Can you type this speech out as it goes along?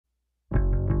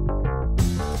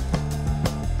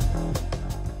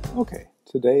Okay,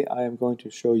 today I am going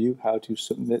to show you how to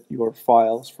submit your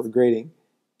files for grading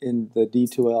in the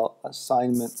d2l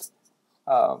assignment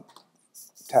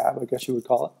tab, I guess you would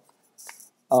call it.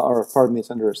 Or pardon me,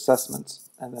 it's under assessments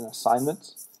and then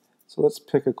assignments. So let's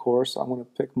pick a course. I'm going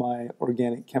to pick my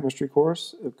organic chemistry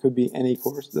course. It could be any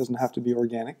course, it doesn't have to be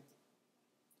organic.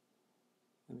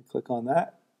 Let me click on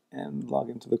that and log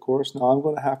into the course. Now I'm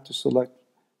going to have to select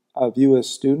view as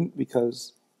student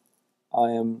because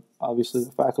I am obviously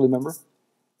the faculty member.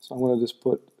 So I'm going to just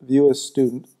put view as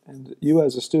student, and you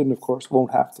as a student, of course,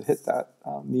 won't have to hit that.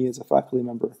 Me as a faculty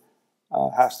member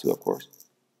has to, of course.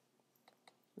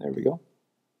 There we go.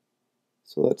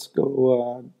 So let's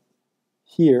go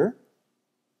here.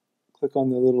 Click on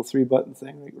the little 3 button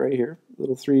thing right here,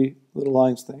 little 3 little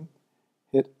lines thing.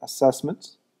 Hit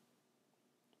assessments,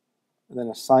 and then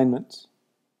assignments.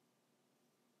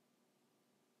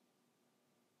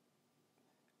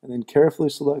 And then carefully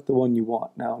select the one you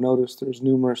want. Now notice there's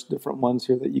numerous different ones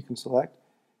here that you can select.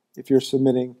 If you're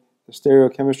submitting the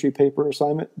stereochemistry paper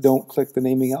assignment, don't click the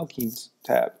naming alkenes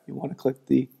tab. You want to click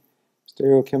the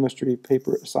stereochemistry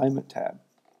paper assignment tab.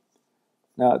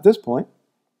 Now at this point,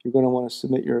 you're going to want to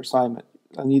submit your assignment.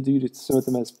 I need you to submit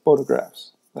them as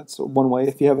photographs. That's one way.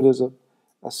 If you have it as a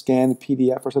scanned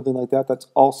PDF or something like that, that's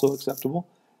also acceptable.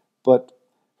 But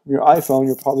from your iPhone,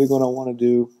 you're probably going to want to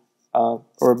do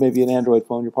or maybe an Android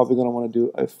phone, you're probably going to want to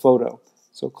do a photo.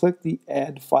 So click the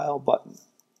Add File button.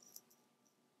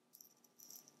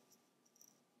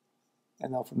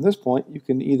 And now from this point, you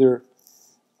can either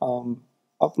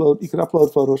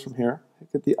upload photos from here.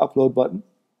 Hit the Upload button.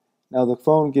 Now the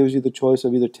phone gives you the choice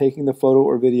of either taking the photo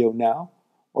or video now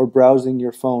or browsing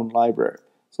your phone library.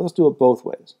 So let's do it both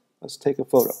ways. Let's take a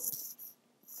photo.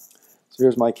 So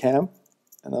here's my cam,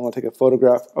 and I'm going to take a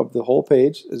photograph of the whole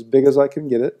page as big as I can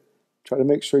get it. Try to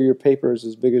make sure your paper is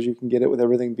as big as you can get it with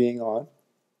everything being on.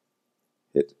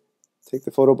 Take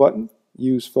the photo button,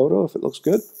 use photo if it looks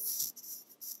good,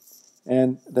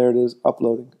 and there it is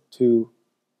uploading to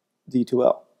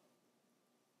d2l.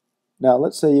 Now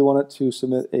let's say you wanted to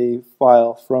submit a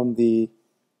file from the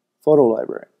photo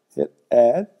library. Hit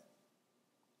Add,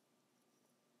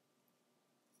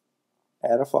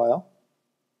 Add a file.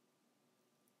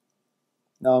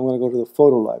 Now I'm going to go to the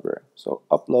photo library. So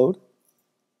Upload,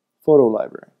 Photo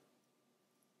library.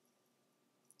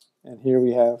 And here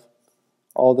we have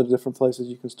all the different places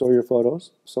you can store your photos.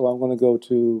 So I'm going to go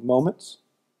to Moments,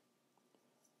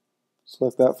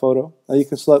 select that photo. Now you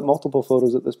can select multiple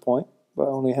photos at this point, but I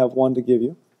only have one to give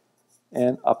you.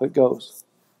 And up it goes.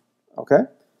 Okay?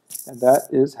 And that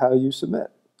is how you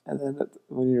submit. And then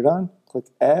when you're done, click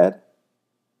Add.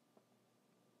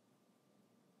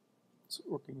 It's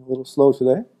working a little slow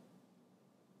today.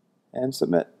 And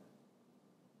Submit.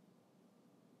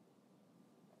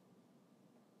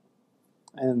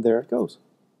 And there it goes.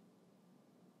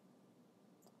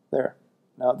 There.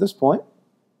 Now at this point,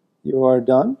 you are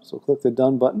done. So click the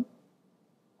Done button.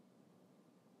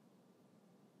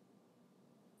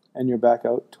 And you're back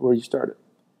out to where you started.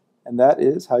 And that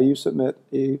is how you submit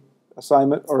an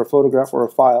assignment or a photograph or a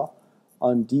file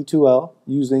on d2l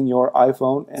using your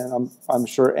iPhone. And I'm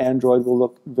sure Android will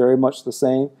look very much the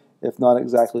same, if not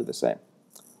exactly the same.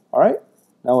 All right.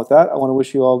 Now with that, I want to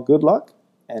wish you all good luck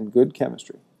and good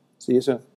chemistry. See you soon.